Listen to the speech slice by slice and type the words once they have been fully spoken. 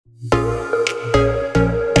I'm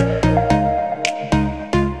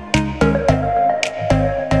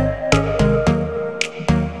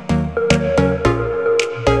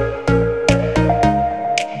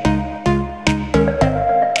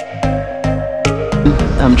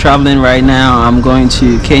traveling right now. I'm going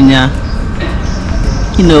to Kenya,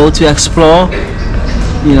 to explore.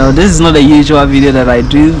 This is not a usual video that I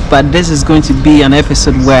do, but this is going to be an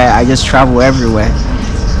episode where I just travel everywhere,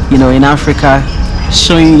 in Africa,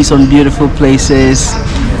 showing you some beautiful places,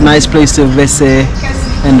 nice place to visit,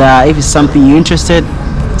 and if it's something you're interested,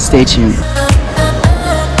 stay tuned.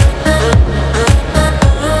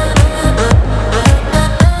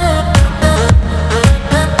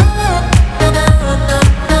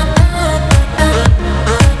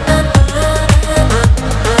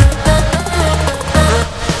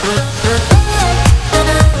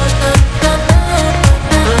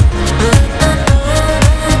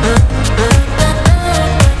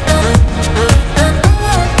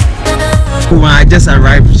 I just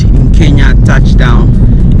arrived in Kenya, touchdown,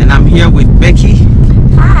 and I'm here with Becky.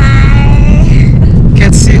 Hi.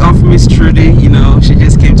 Courtesy of Miss Trudy, she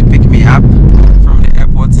just came to pick me up from the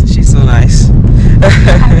airport. She's so nice.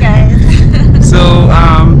 Hi guys. So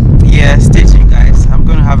yeah, stay tuned guys. I'm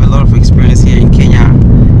going to have a lot of experience here in Kenya.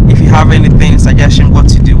 If you have anything, suggestion what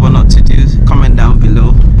to do, what not to do, comment down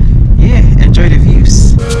below. Yeah, enjoy the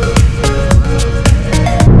views.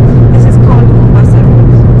 This is called Mombasa Road.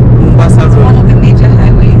 Mombasa It's Road. one of the major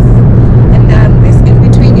highways, and this in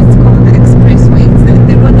between is called the expressway. It's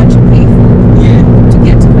the road that you pay for to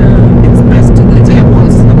get to the express to the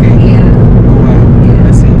airport. Okay. Yeah. Oh wow. Yeah.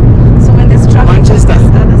 Let's see. So when there's traffic on Manchester.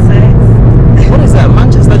 this other side. What is that?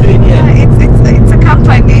 Manchester doing here? Yeah, it's a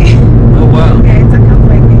company. Oh wow. Yeah, it's a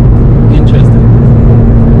company. Interesting.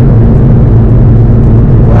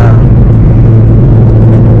 Wow.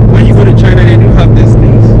 When you go to China, they do have these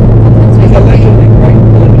things. It's electronic, right?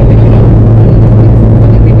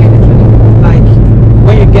 Like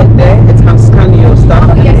when you get there, it can scan your stuff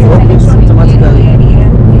and Yes, it opens it's electronic. automatically.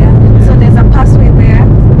 Yeah. So there's a passway there.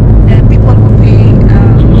 There are people who pay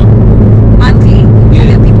monthly, and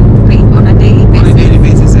there are people who pay on a daily basis. On a daily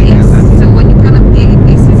basis, Yes. exactly. So when you pay on a daily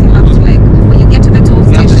basis, you have to when you get to the toll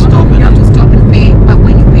You have to station, stop you have to stop and pay. But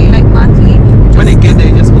when you pay monthly, When they get there,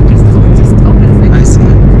 it just opens the door. just opens it. I see.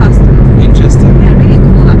 Pass through. Interesting. Yeah, really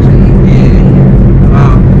cool actually. Yeah.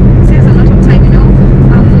 Wow. Saves a lot of time,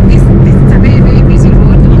 This is a very, very busy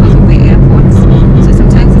road because of the airport. So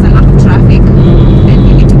sometimes there's a lot of traffic, and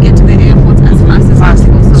you need to get to the airport as fast as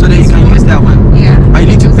possible. So that you this can road- use that one. Yeah. But you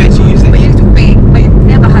need to pay to use it. But you need to pay, but it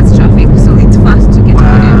never has traffic, so it's fast to get to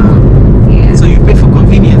the airport. Yeah. So you pay for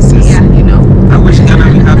conveniences. Yeah, I wish Ghana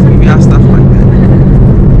we have stuff like that.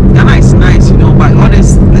 Ghana is nice, but all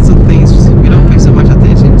these little things we don't pay so much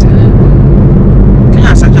attention to.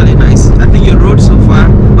 Kenya is actually nice. I think your roads so far,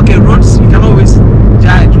 roads you can always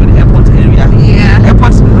judge with airport area. Yeah.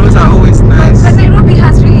 Airport roads are always nice. But Nairobi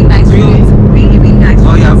has really nice Really? roads. Really, really nice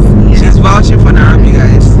Oh yeah, roads. she's vouching for Nairobi,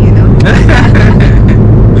 guys.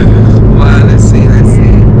 Well, let's see.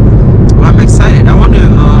 Well, I'm excited. I want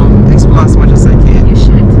to explore as much as I can. You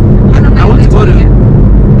should. I want to go to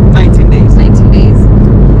 19 days. 19 days.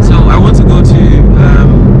 So I want to go to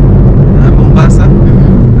Mombasa.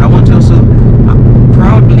 I want to also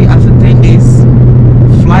proudly after 10 days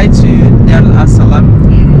fly to Dar es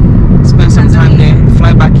Salaam, spend some time there,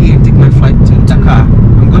 fly back here, take my flight to Dakar.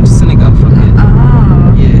 I'm going to Senegal from here.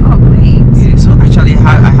 Oh, Yeah. Oh, great. Yeah, so actually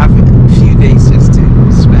I have a few days just to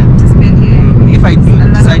spend. To spend here. If I do A lot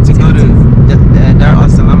of decide to go to Dar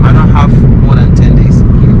es Salaam, I don't have more than 10 days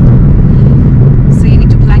here. So you need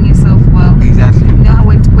to plan yourself well. Exactly. You know how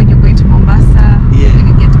when you're going to Mombasa, Yeah. when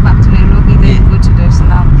you get back to Nairobi, then you go to Dar es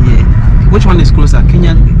Salaam. Yeah. Which one is closer?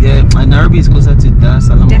 Kenya, Nairobi is closer to Dar es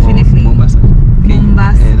Salaam Definitely. or Mombasa?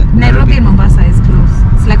 Mombasa. Nairobi and Mombasa is close.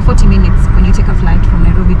 It's like 40 minutes when you take a flight from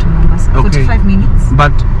Nairobi to Mombasa. Okay. 45 minutes.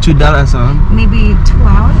 But to Dar es Salaam, Maybe 2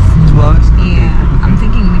 hours. 2 hours? Yeah. Okay. I'm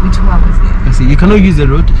thinking maybe 2 hours, yeah. I see. You cannot use the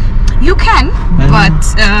road? You can, but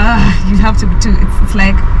you have to it's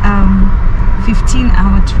like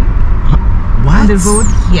 15-hour trip. What? On the road,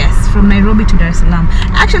 yes, from Nairobi to Dar es Salaam.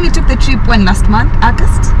 I actually took the trip last month,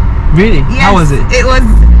 August. Really? Yes, How was it?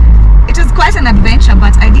 It was quite an adventure,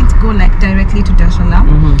 but I didn't go directly to Dar es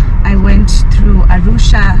Salaam. I went through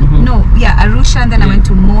Arusha. Arusha, and then I went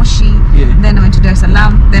to Moshi. Then I went to Dar es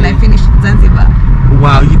Salaam. Then I finished Zanzibar.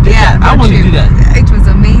 Wow, you did that? I want to do that. It was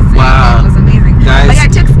amazing. Wow. It was amazing. Guys, but yeah,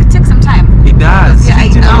 it takes some time. It does. Yeah,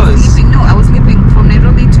 15 hours. I was sleeping from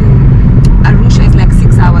Nairobi to Arusha is like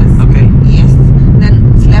 6 hours. Okay. Yes.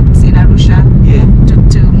 Then slept in Arusha. Yeah.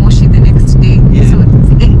 To Moshi the next day. Yeah. So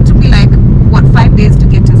it took me like 5 days to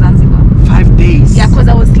get to Zanzibar.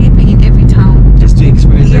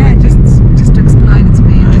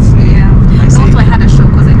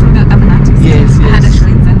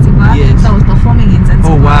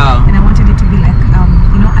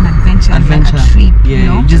 adventure. like a trip. Yeah, you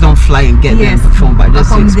know? you just don't fly and get there and perform, but just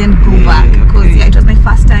perform then go yeah, back. Because okay. it was my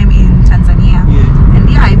first time in Tanzania. Yeah. And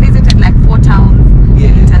I visited like 4 towns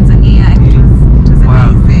in Tanzania, and it was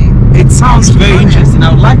amazing. It sounds very interesting.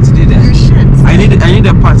 I would like to do that. You should. I need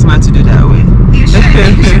a partner to do that with. You should.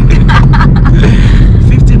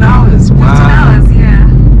 15 hours. 15 Wow. hours, yeah.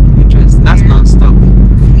 Interesting. That's non-stop.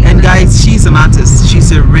 Yeah. And guys, she's an artist.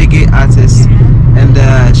 She's a reggae artist, and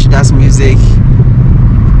she does music.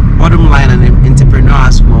 Bottom line, an entrepreneur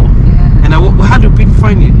as well. Yeah. And how do people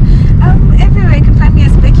find you? Everywhere you can find me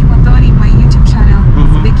as Becky Modoni, my YouTube channel.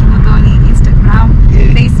 Becky Modoni, Instagram,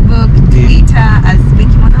 Facebook, Twitter as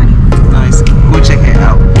Becky Modoni. Nice. Go check her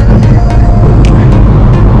out.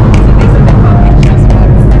 So these are the public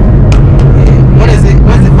transports. What is it?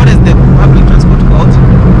 What is the public transport called?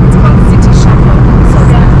 It's called City Shuttle. So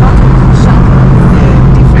there are a lot of shuttles,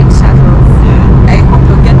 different shuttles. I hope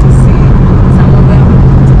you'll get to see some of them.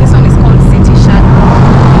 This one is called City Shuttle.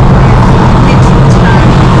 Metro Tram.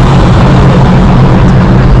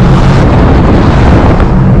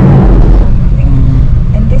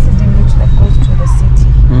 And this is the route that goes to the city.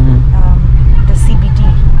 The CBD.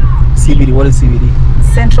 CBD. What is CBD?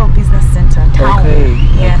 Central Business Center. Town. Okay.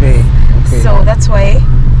 Yes. Okay. So that's why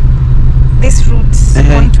this route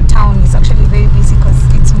going to town is actually very busy because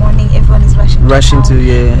it's morning, everyone is rushing to town.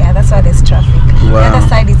 Yeah, that's why there's traffic. Wow. The other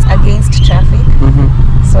side is against traffic,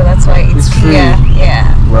 so that's why it's clear.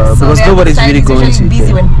 Yeah. Wow. So Because nobody's really going to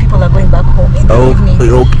busy when people are going back home in the evening.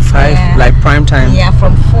 Okay. 5 like prime time. Yeah,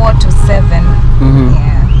 from 4 to 7.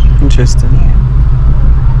 Yeah. Interesting. Yeah.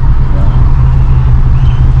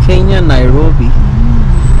 Kenya Nairobi.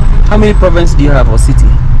 How many provinces do you have or city?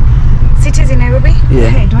 Cities in Nairobi? Yeah.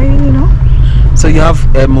 Okay, do I really know? So you have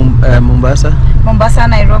Mombasa,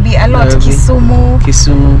 Nairobi, a lot. Nairobi,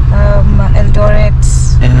 Kisumu, Eldoret.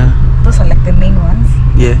 Those are like the main ones.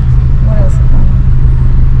 Yeah. What else?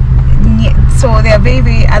 So there are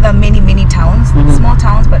very other many towns, small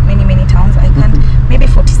towns, but many towns. I can't. Maybe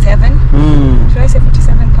 47. Should I say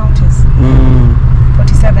 47 counties?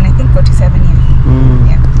 47. I think 47.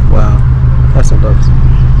 Yeah. Wow, that's a lot.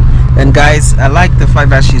 And guys, I like the fact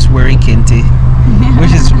that she's wearing kente,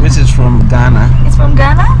 which is from Ghana. It's from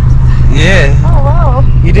Ghana? Yeah. Oh wow.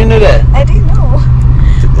 You didn't know that? I didn't know.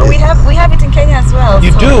 But we have it in Kenya as well.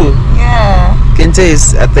 You do? Yeah. Kente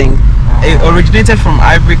is, I think, it originated from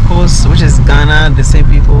Ivory Coast, which is Ghana, the same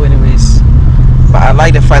people anyways. But I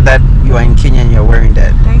like the fact that you are in Kenya and you're wearing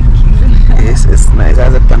that. Thank you. It's nice.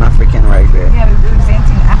 That's a Pan-African right there. Yeah,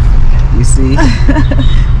 representing Africa. You see?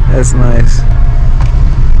 That's nice.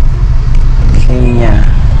 Kenya.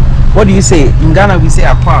 What do you say? In Ghana we say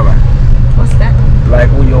Akwara. What's that? Like,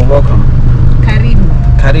 oh, you're welcome. Karibu.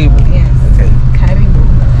 Karibu. Yes. Okay. Karibu.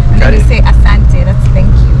 And then we say Asante. That's thank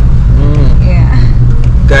you.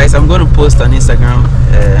 Yeah. Guys, I'm going to post on Instagram.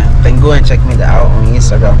 Then go and check me out on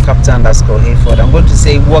Instagram, Captain_Hayford. I'm going to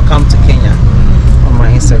say welcome to Kenya on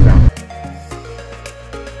my Instagram.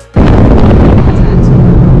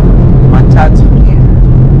 Matatu.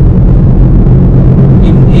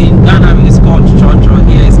 In Ghana it's called Choncho.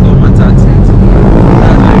 Here it's called Matatu.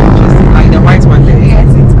 That's very interesting. Like the white one there.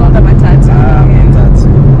 Yes, it's called a Matatu. Matatu.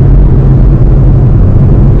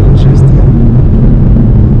 Interesting.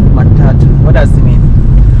 Matatu. What does it mean?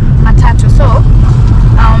 Matatu. So,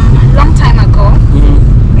 long time ago,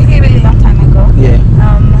 maybe a really long time ago,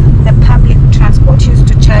 the public transport used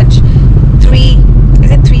to charge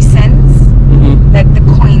 3 cents? Like the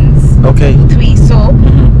coins. Okay. 3. So,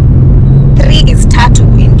 3 is tatu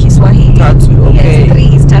in Kiswahili. Tatu, okay. Yes,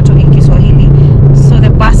 3 is tatu in Kiswahili. So the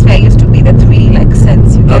bus fare used to be the 3 like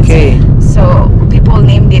cents. You get? Okay. So people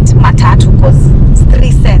named it Matatu because it's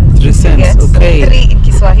 3 cents. 3 cents. Okay. So 3 in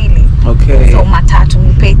Kiswahili. Okay. So Matatu,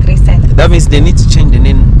 we pay 3 cents. That means they need to change the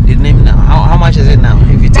name. The name now. How much is it now?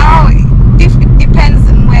 If you Now, if it depends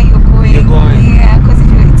on where you're going. You're going. Yeah, because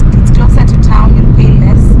if it's closer to town, you'll pay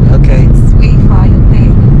less. Okay. If it's way far, you'll pay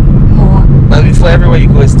more. But before everywhere you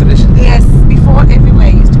go is tradition. Yes, before everywhere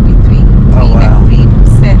used to be 3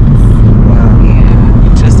 cents. Wow. Yeah.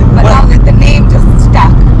 Interesting. But now that the name just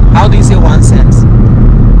stuck. How do you say 1 cent?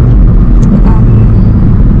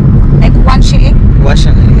 Like 1 shilling. What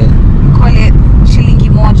shilling? Yeah. We call it shilingi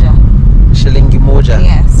moja. Shilingi moja.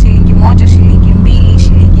 Yes, shilingi moja, shilingi mbili,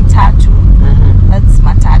 shilingi tatu. That's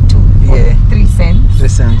matatu. Yeah. 3 cents. 3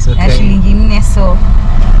 cents. And Okay. shilingi nne, so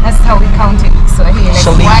that's how we count it. So here, like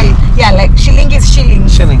Shilingi. 1. Yeah, like shilling is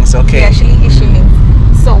shillings. Shillings. Okay. Yeah, shilling is shillings.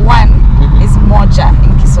 So 1 is moja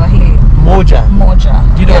in Kiswahili. Moja. Moja.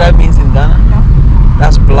 Do you know what that means in Ghana? No.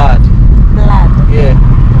 That's blood. Blood. Yeah.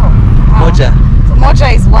 Oh, wow. Moja. So moja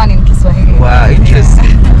is 1 in Kiswahili. Wow.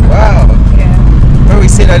 Interesting. Wow. Yeah. When we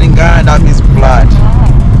say that in Ghana, Ghana, that means blood.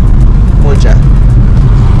 Moja.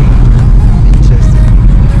 Interesting.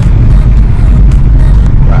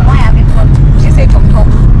 Wow. Why are they called? Did you say Tom Tom?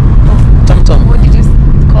 Tom Tom. What did you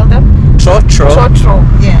call them? Tro.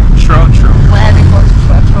 Yeah. Tro. Why are they called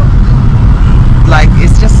Tro? Like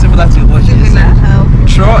it's just similar to what you said.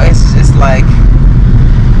 Tro is like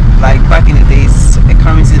back in the days, a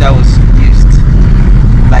currency that was used,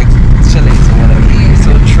 like shillings or whatever. Yeah.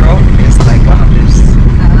 So Tro is like one of those.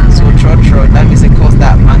 So Tro, that means it costs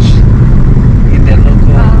that much in the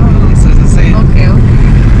local. So it's the same. Okay.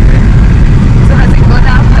 So has it gone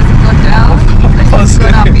up? Has it gone down? Has it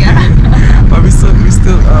gone up? Yeah. But we still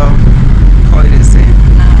call it the same.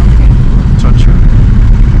 Okay. Tro.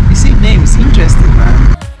 You see, names interesting,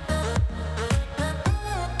 man.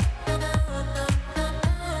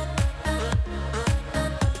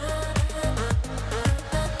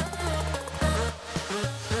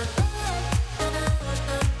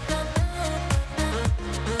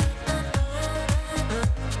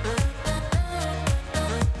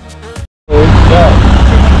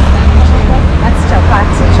 That's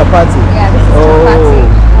chapati. Chapati. Yeah, this is chapati.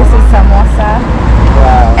 This is samosa.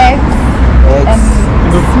 Wow. Eggs. And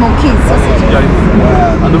smoky sausages.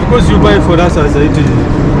 Wow. And of course you buy for us as I did.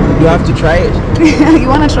 You have to try it. You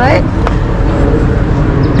wanna try it?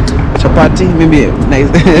 Chapati, maybe nice.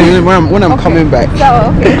 when I'm coming back.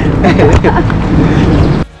 So okay.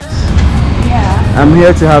 Yeah. I'm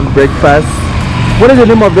here to have breakfast. What is the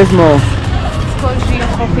name of this mall? It's called Gio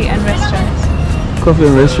Coffee and Restaurant. Coffee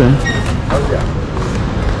and restaurant.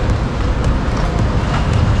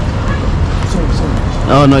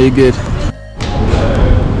 Oh no, you're good.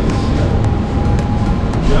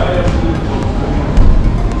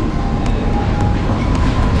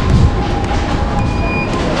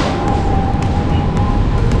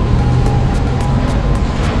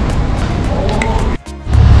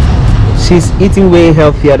 She's eating way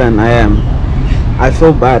healthier than I am. I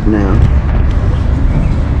feel bad now.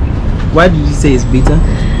 Why did you say it's bitter?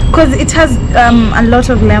 Because it has a lot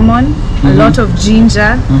of lemon, a lot of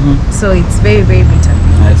ginger, so it's very, very bitter.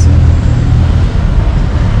 I see.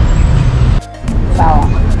 Sawa.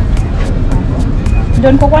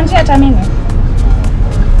 Ndio niko kwa njia hata mimi.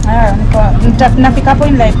 Nafika hapo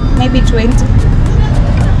in like maybe 20.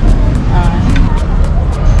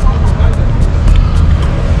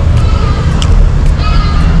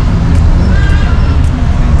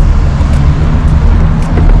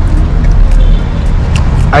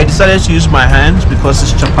 I decided to use my hands because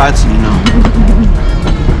it's chapati, you know.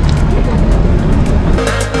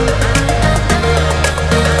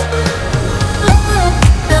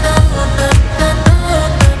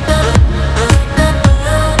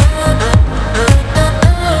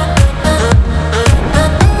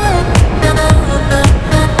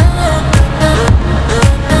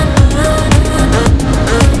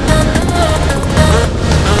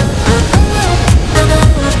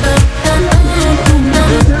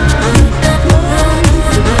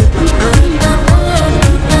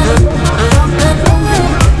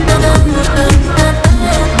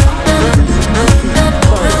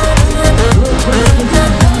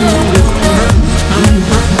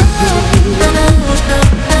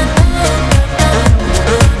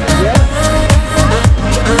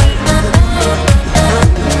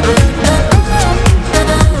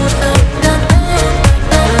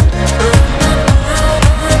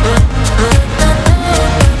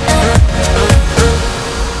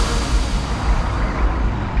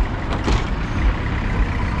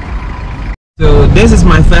 So this is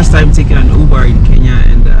my first time taking an Uber in Kenya,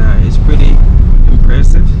 and it's pretty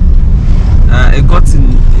impressive.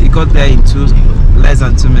 It got there in less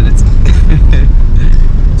than 2 minutes.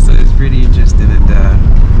 So it's pretty interesting, and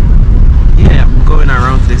yeah, I'm going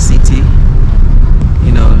around the city,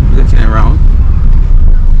 you know, looking around.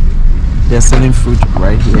 They're selling fruit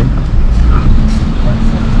right here.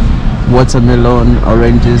 Watermelon,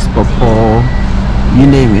 oranges, pawpaw, you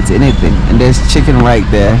name it, anything. And there's chicken right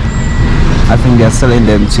there. I think they're selling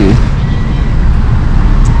them too.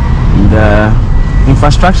 The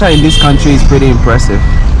infrastructure in this country is pretty impressive.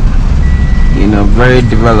 You know, very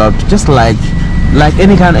developed, just like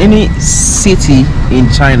any city in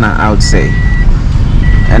China, I would say.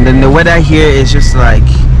 And then the weather here is just like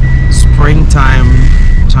springtime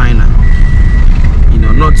China. You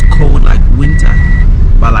know, not cold like winter,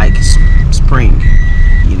 but like spring.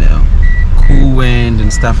 You know, cool wind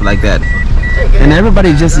and stuff like that. And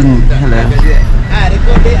everybody's just in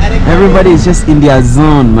everybody's just in their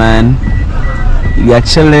zone, man. You are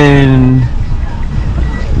chilling.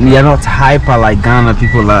 We are not hyper like Ghana.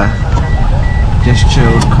 People are just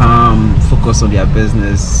chill, calm, focus on their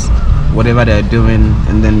business. whatever they're doing,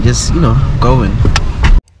 and then just, going.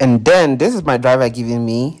 And then this is my driver giving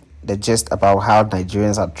me the gist about how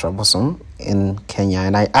Nigerians are troublesome in Kenya.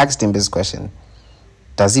 And I asked him this question: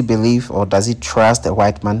 does he believe or does he trust a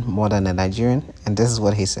white man more than a Nigerian? And this is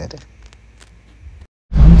what he said.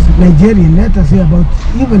 Nigerian, let us say about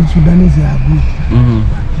even Sudanese are good,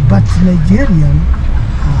 but Nigerian.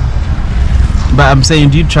 But I'm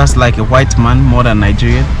saying, do you trust like a white man more than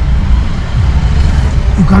Nigerian?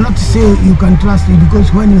 You cannot say you can trust it,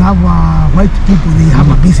 because when you have white people, they have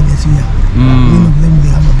a business here. Many of them,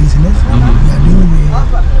 they have a business. They are doing,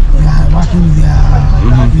 they are working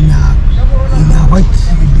in a white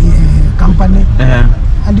company.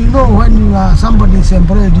 And when you are somebody is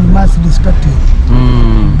employed, you must respect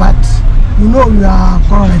him. But you are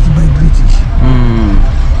colonized by British.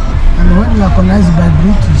 And when you are colonized by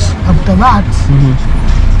British, after that,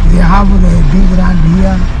 they have the big land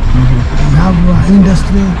here. They have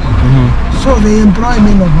industry. So they employ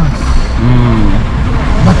many of us.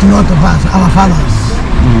 But not of us, our fathers.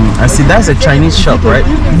 I see, that's a Chinese shop, right?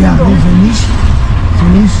 Yeah, there's a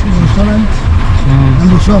Chinese restaurant and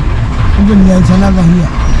the shop. Even there is another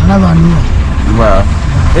one here. Wow.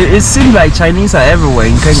 It seems like Chinese are everywhere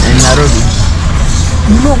in Kenya and Nairobi.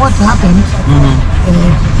 You know what happened?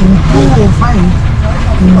 In 2005,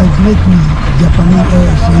 to migrate with Japanese,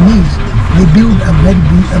 Chinese, they built a very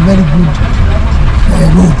good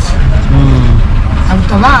road.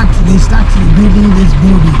 After that, they started building this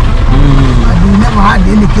building. And we never had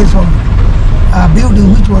any case of a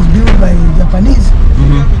building which was built by Japanese.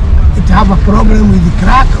 It have a problem with the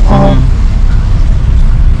crack or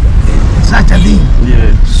such a thing.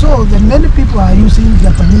 So the many people are using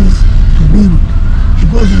Japanese to build,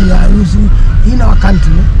 because we are using in our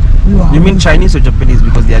country. You mean Chinese or Japanese,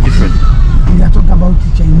 because they are different? We are talking about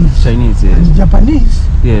Chinese. Chinese, yeah. And Japanese,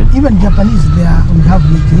 even Japanese, we have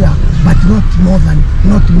Nigeria, but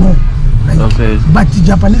not more. Right? Okay. But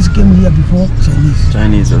Japanese came here before Chinese.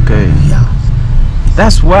 Chinese, okay. Yeah.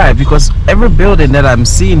 That's why, because every building that I'm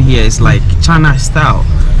seeing here is like China style.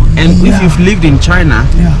 And if you've lived in China,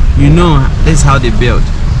 you know this is how they build.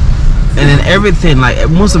 And then everything, like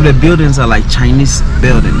most of the buildings are like Chinese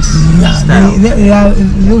buildings. Yeah,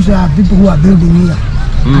 those are people who are building here.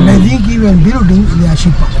 And I think even building, they are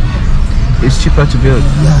cheaper. It's cheaper to build.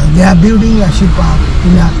 Yeah, they are building a cheaper.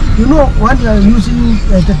 When you are using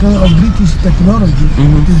British technology,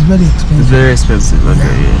 it is very expensive. It's very expensive,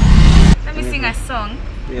 okay, Let me sing a song.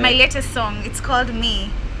 My latest song. It's called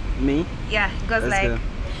Me. Me? Yeah, it goes like,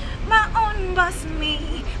 my own boss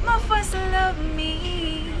me, my first love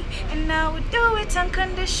me, and I would do it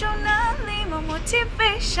unconditionally. My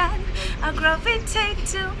motivation, I gravitate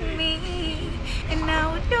to me.